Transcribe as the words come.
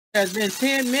It's been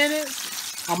 10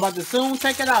 minutes. I'm about to soon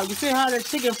take it out. You see how the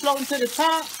chicken floating to the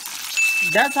top?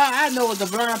 That's how I know as a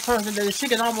blind person that the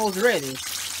chicken almost ready.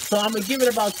 So I'm going to give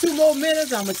it about 2 more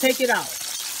minutes. I'm going to take it out.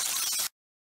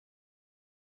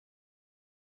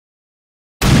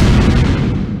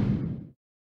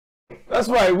 That's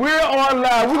right. We're on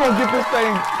live. We're going to get this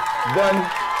thing done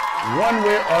one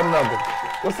way or another.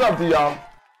 What's up to y'all?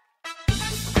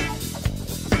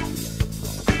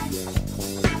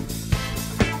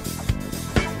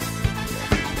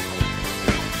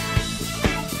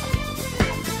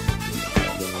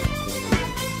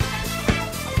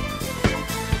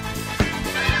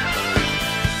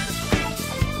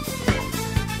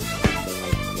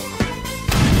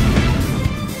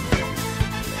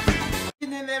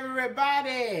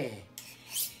 Everybody,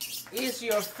 it's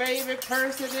your favorite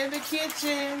person in the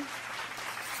kitchen,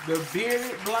 the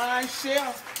bearded blind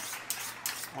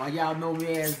chef. Oh, y'all know me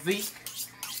as Zeke.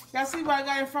 Y'all see what I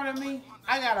got in front of me?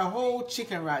 I got a whole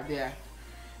chicken right there,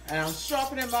 and I'm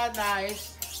sharpening my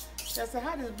knife. Y'all say,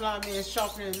 how does blind man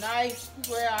sharpen a knife?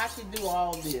 Well, I can do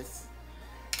all this.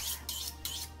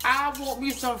 I want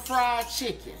me some fried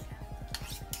chicken,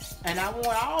 and I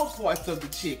want all parts of the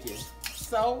chicken.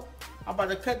 So I'm about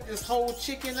to cut this whole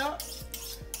chicken up,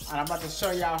 and I'm about to show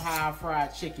y'all how I fry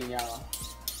chicken, y'all.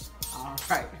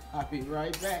 Alright, I'll be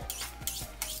right back.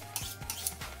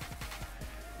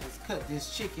 Let's cut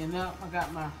this chicken up.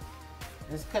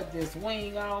 Let's cut this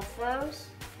wing off first.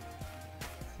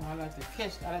 So I like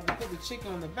to put the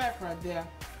chicken on the back right there,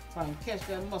 so I can catch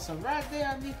that muscle right there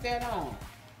underneath that arm.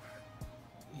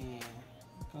 And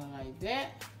go like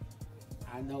that.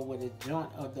 I know where the joint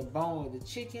of the bone of the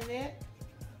chicken is.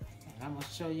 I'm gonna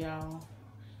show y'all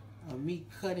me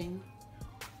cutting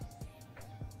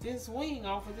this wing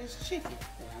off of this chicken.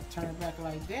 And I turn it back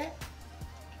like that,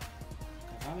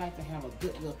 because I like to have a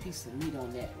good little piece of meat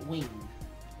on that wing.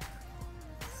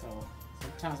 So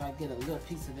sometimes I get a little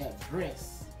piece of that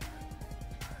breast.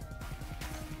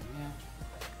 Yeah,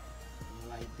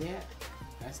 like that.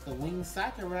 That's the wing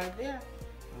socket right there.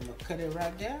 I'm gonna cut it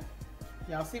right there.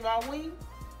 Y'all see my wing?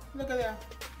 Look at that.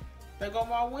 There go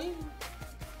my wing.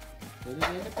 Put it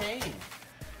in the pan.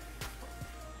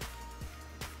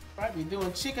 Right, we're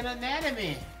doing chicken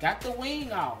anatomy. Got the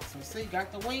wing off. So see,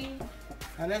 got the wing.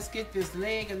 Now let's get this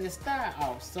leg and this thigh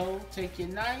off. So take your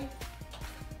knife,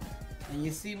 and you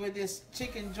see where this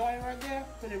chicken joint right there?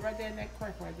 Put it right there in that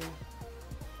crack right there.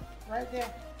 Right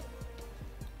there.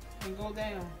 And go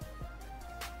down.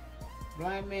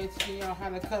 Blind man teaching y'all how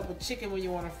to cut up a chicken when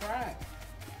you want to fry it.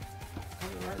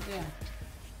 Put it right there.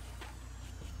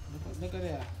 Look at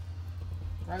that.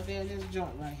 Right there in this joint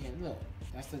right here. Look,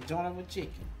 that's the joint of a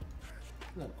chicken.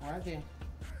 Look, right there.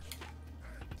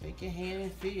 Take your hand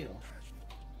and feel.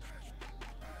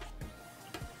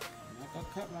 I'm not gonna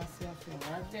cut myself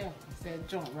in right there. It's that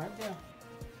joint right there.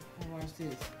 And watch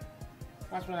this.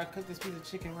 Watch when I cut this piece of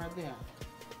chicken right there.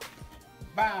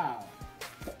 Bow.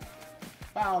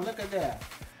 Bow, look at that.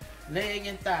 Leg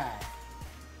and thigh.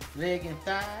 Leg and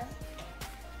thigh.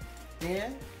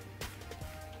 Then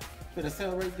gonna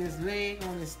separate this leg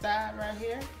on this thigh right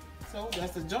here. So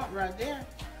that's the joint right there.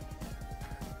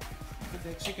 Put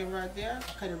that chicken right there.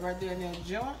 Cut it right there in that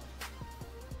joint.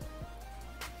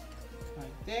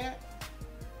 Like that.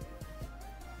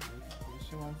 Make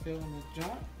sure I'm filling the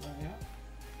joint right here.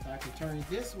 So I can turn it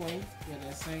this way with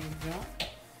that same joint.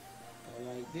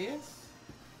 Go like this.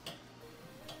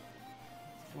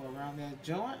 Go around that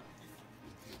joint.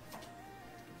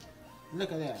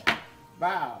 Look at that.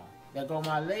 Wow. There go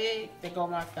my leg, there go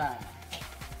my thigh.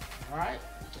 Alright?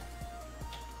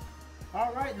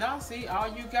 Alright, now see, all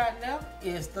you got left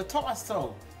is the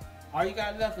torso. All you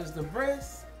got left is the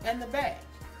breast and the back.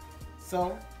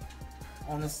 So,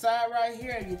 on the side right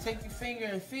here, you take your finger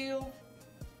and feel,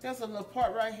 there's a little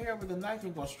part right here where the knife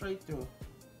can go straight through.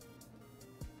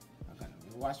 Okay,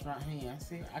 watch my hand.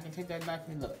 See, I can take that knife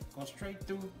and look, go straight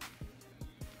through.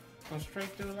 Go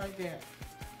straight through like that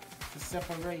to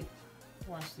separate.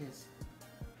 Watch this.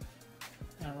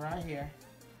 And right here,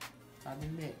 by the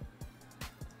neck.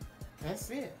 That's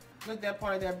it. Look, that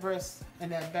part of that breast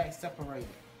and that back separated.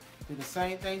 Do the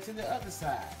same thing to the other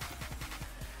side.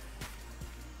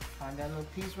 Find that little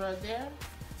piece right there.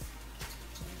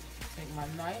 Take my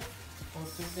knife, go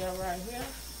through there right here.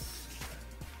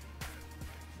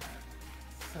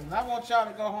 So I want y'all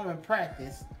to go home and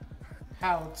practice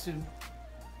how to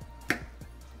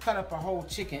cut up a whole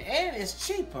chicken. And it's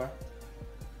cheaper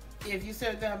if you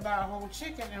sit down and buy a whole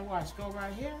chicken and watch. Go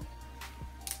right here.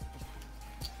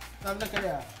 Now look at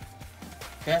that.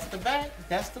 That's the back,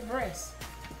 that's the breast.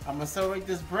 I'm gonna separate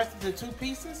this breast into 2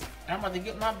 pieces. And I'm about to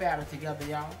get my batter together,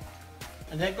 y'all.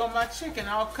 And there go my chicken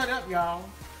all cut up, y'all.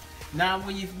 Now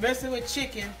when you're messing with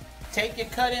chicken, take your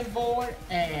cutting board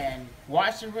and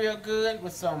wash it real good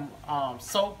with some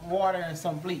soap, water, and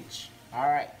some bleach.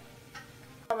 Alright.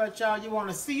 Alright, y'all, you want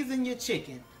to season your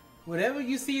chicken. Whatever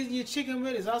you season your chicken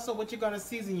with is also what you're going to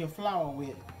season your flour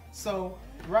with. So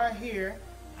right here,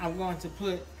 I'm going to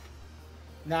put,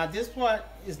 now this part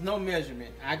is no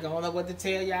measurement. I don't know what to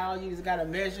tell y'all. You just got to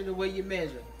measure the way you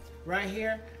measure. Right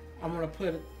here, I'm going to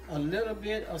put a little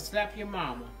bit of Slap Your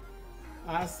Mama.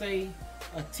 I say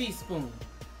a teaspoon.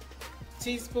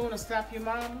 Teaspoon of Slap Your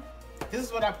Mama. This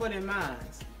is what I put in mine.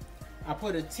 I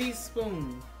put a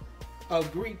teaspoon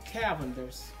of Greek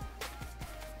Cavender's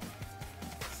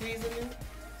seasoning.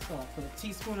 So I put a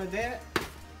teaspoon of that.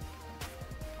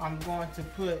 I'm going to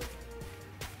put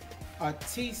a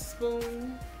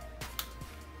teaspoon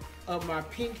of my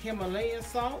pink Himalayan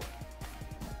salt.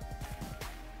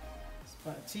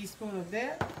 About a teaspoon of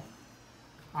that.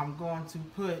 I'm going to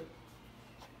put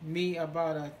me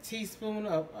about a teaspoon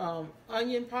of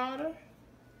onion powder.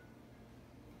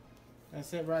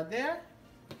 That's it right there.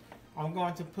 I'm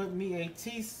going to put me a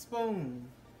teaspoon.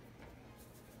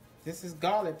 This is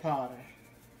garlic powder.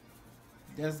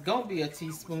 There's going to be a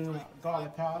teaspoon of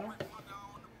garlic powder.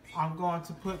 I'm going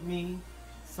to put me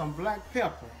some black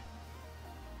pepper.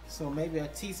 So maybe a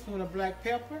teaspoon of black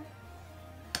pepper.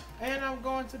 And I'm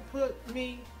going to put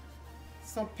me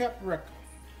some paprika.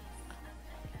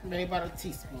 Maybe about a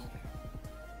teaspoon.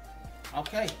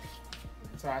 Okay.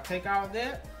 So I take all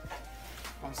that.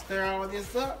 I'm stir all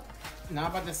this up. Now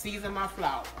I'm about to season my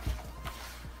flour.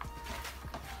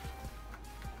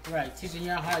 Right, teaching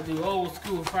y'all how to do old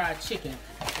school fried chicken.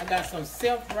 I got some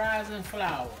self-rising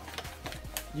flour.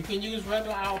 You can use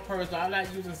regular all-purpose, but I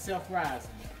like using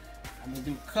self-rising. I'm gonna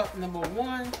do cup number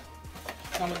 1.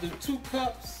 So I'm gonna do 2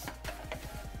 cups.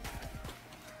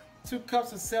 2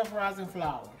 cups of self-rising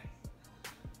flour.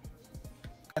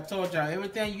 I told y'all,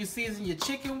 everything you season your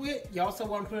chicken with, you also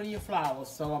want to put in your flour.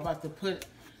 So I'm about to put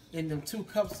in them 2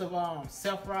 cups of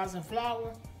self-rising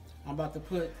flour. I'm about to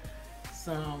put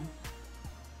some,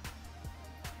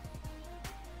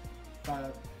 about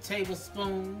a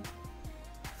tablespoon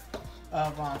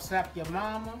of Slap Your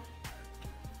Mama.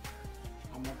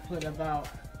 I'm gonna put about,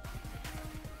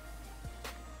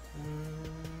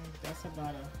 that's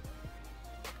about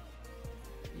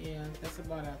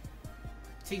a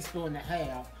teaspoon and a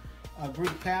half of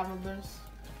Greek Cavender's.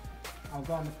 I'm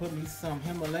going to put me some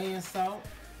Himalayan salt.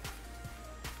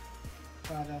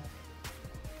 About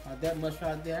that much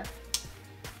right there.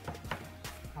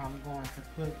 I'm going to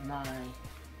put my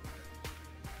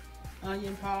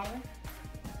onion powder.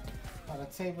 About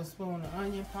a tablespoon of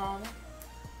onion powder.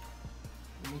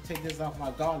 Let me take this off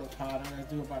my garlic powder.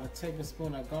 Let's do about a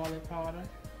tablespoon of garlic powder.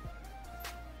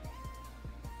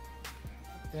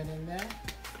 Put that in there.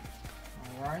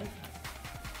 Alright.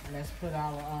 And let's put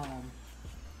our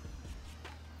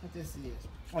what this is.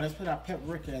 Oh, let's put our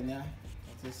paprika in there.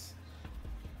 Just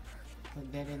put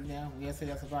that in there. We'll say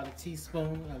that's about a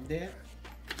teaspoon of that.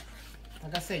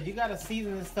 Like I said, you gotta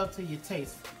season this stuff to your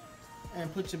taste.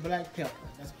 And put your black pepper.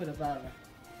 Let's put about a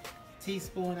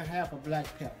teaspoon and a half of black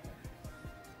pepper.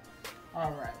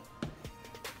 Alright.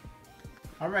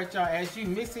 Alright, y'all, as you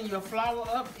mixing your flour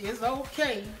up, it's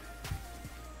okay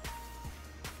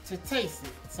to taste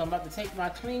it. So I'm about to take my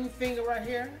clean finger right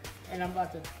here and I'm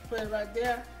about to put it right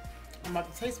there. I'm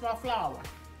about to taste my flour.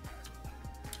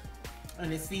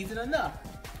 And it's seasoned enough.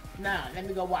 Now, let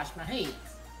me go wash my hands.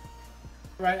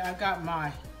 Right, I got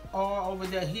my oil over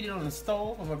there heated on the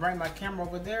stove. I'm gonna bring my camera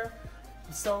over there.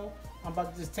 So I'm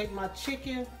about to just take my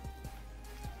chicken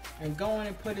and go in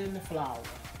and put it in the flour.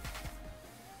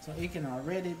 So it can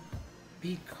already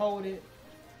be coated.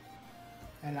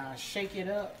 And I'll shake it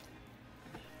up.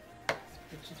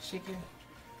 Put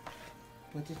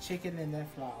your chicken in that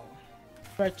flour.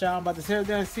 Right, y'all, I'm about to sit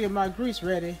down and see if my grease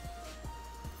ready.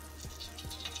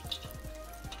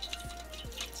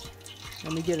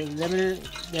 Let me get it.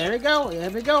 There we go. There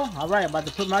we go. All right, I'm about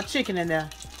to put my chicken in there.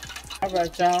 All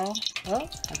right, y'all. Oh,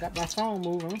 I got my phone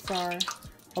moving. I'm sorry.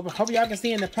 Hope y'all can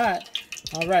see in the pot.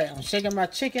 All right, I'm shaking my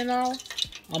chicken off.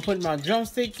 I'm putting my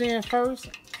drumsticks in first.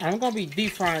 I'm gonna be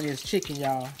deep frying this chicken,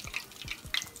 y'all.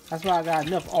 That's why I got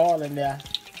enough oil in there.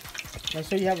 Make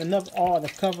sure you have enough oil to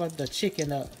cover the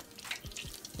chicken up.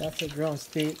 That's a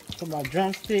drumstick. Put my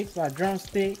drumstick. I'm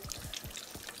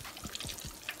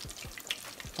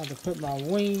about to put my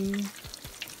wing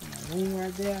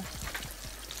right there.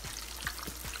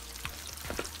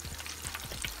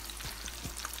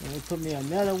 And we put me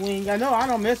another wing. I know I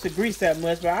don't mess with grease that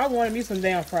much, but I wanted me some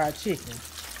damn fried chicken.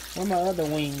 Where my other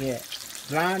wing at?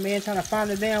 Blind man trying to find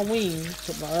the damn wing.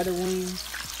 Put my other wing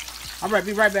All right,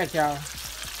 be right back, y'all.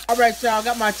 All right, y'all,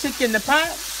 got my chicken in the pot.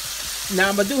 Now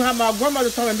I'm gonna do how my grandmother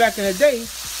told me back in the day.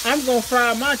 I'm gonna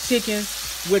fry my chicken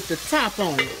with the top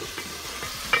on it.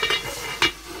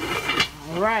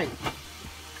 All right,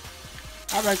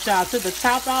 y'all, took the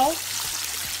top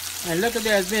off. And look at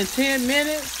that, it's been 10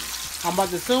 minutes. I'm about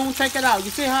to soon take it out.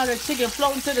 You see how the chicken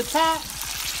floating to the top?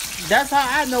 That's how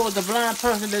I know as a blind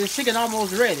person that the chicken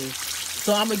almost ready.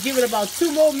 So I'm gonna give it about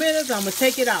 2 more minutes. I'm gonna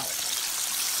take it out.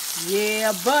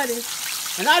 Yeah, buddy.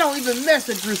 And I don't even mess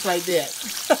with grease like that.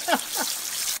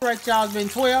 All right, y'all, it's been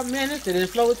 12 minutes. It is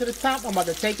floated to the top. I'm about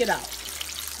to take it out.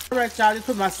 All right, y'all, just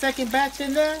put my second batch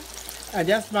in there. And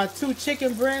that's my 2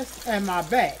 chicken breasts and my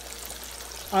back.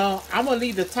 I'm gonna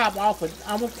leave the top off.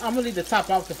 I'm gonna leave the top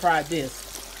off to fry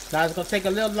this. Now it's gonna take a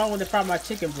little longer to fry my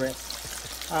chicken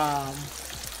breast.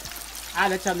 I'll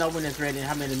let y'all know when it's ready and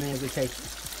how many minutes it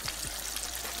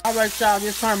takes. All right, y'all,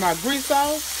 just turn my grease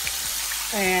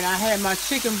off, and I had my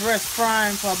chicken breast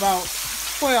frying for about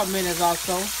 12 minutes or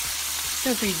so.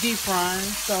 Since we deep frying,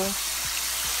 so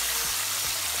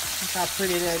look how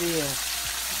pretty that is.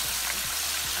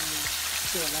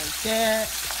 Do it like that.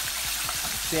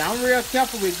 See, I'm real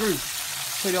careful with grease.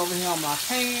 Put it over here on my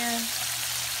pan.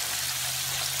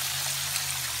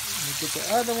 Let me get the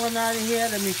other one out of here.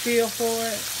 Let me feel for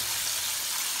it.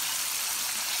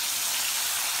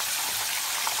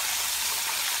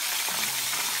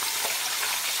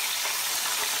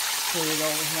 Put it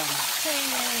over here on my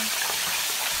pan.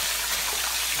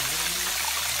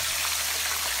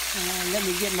 And let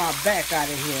me get my back out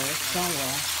of here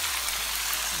somewhere.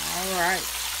 All right.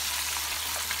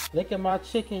 Look at my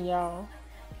chicken, y'all.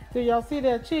 Do y'all see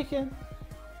that chicken?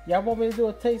 Y'all want me to do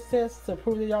a taste test to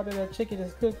prove to y'all that that chicken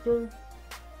is cooked through?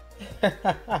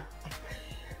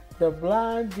 The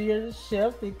blind bearded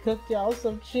chef, they cooked y'all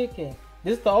some chicken.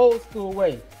 This is the old school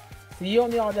way. So you don't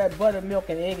need all that buttermilk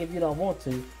and egg if you don't want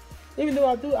to. Even though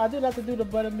I do like to do the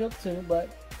buttermilk too, but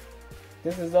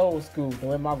this is old school, the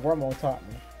way my grandma taught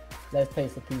me. Let's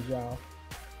taste a piece, y'all.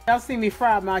 Y'all see me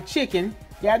fry my chicken.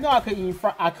 Yeah, I know I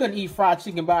couldn't eat fried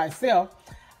chicken by itself.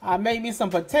 I made me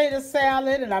some potato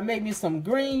salad, and I made me some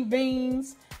green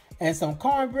beans and some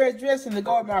cornbread dressing to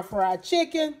go with my fried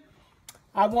chicken.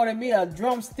 I wanted me a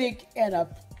drumstick and a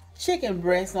chicken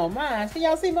breast on mine. Can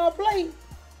y'all see my plate?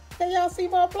 Can y'all see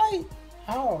my plate?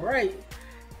 All right.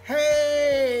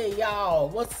 Hey, y'all.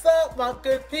 What's up, my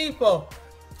good people?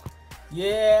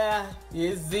 Yeah,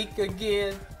 it's Zeke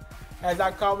again, as I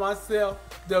call myself.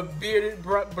 The bearded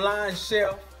blind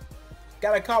chef.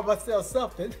 Gotta call myself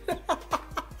something.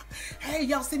 Hey,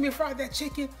 y'all see me fry that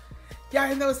chicken? Y'all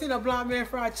ain't never seen a blind man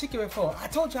fry chicken before. I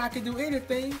told you I can do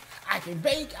anything. I can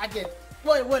bake, I can,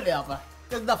 whatever.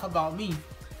 There's enough about me.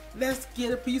 Let's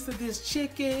get a piece of this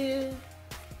chicken.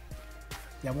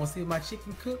 Y'all wanna see my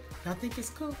chicken cook? Y'all think it's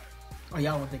cooked? Or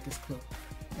y'all don't think it's cooked?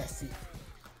 Let's see.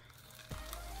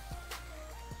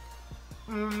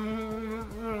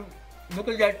 Look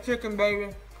at that chicken,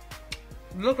 baby.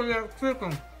 Look at that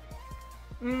chicken.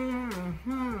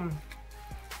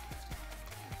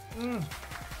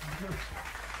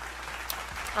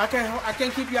 I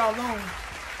can't keep y'all long.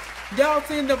 Y'all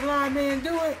seen the blind man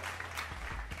do it?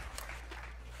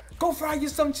 Go fry you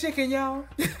some chicken, y'all.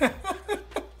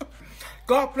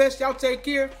 God bless y'all. Take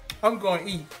care. I'm going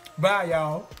to eat. Bye,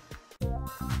 y'all.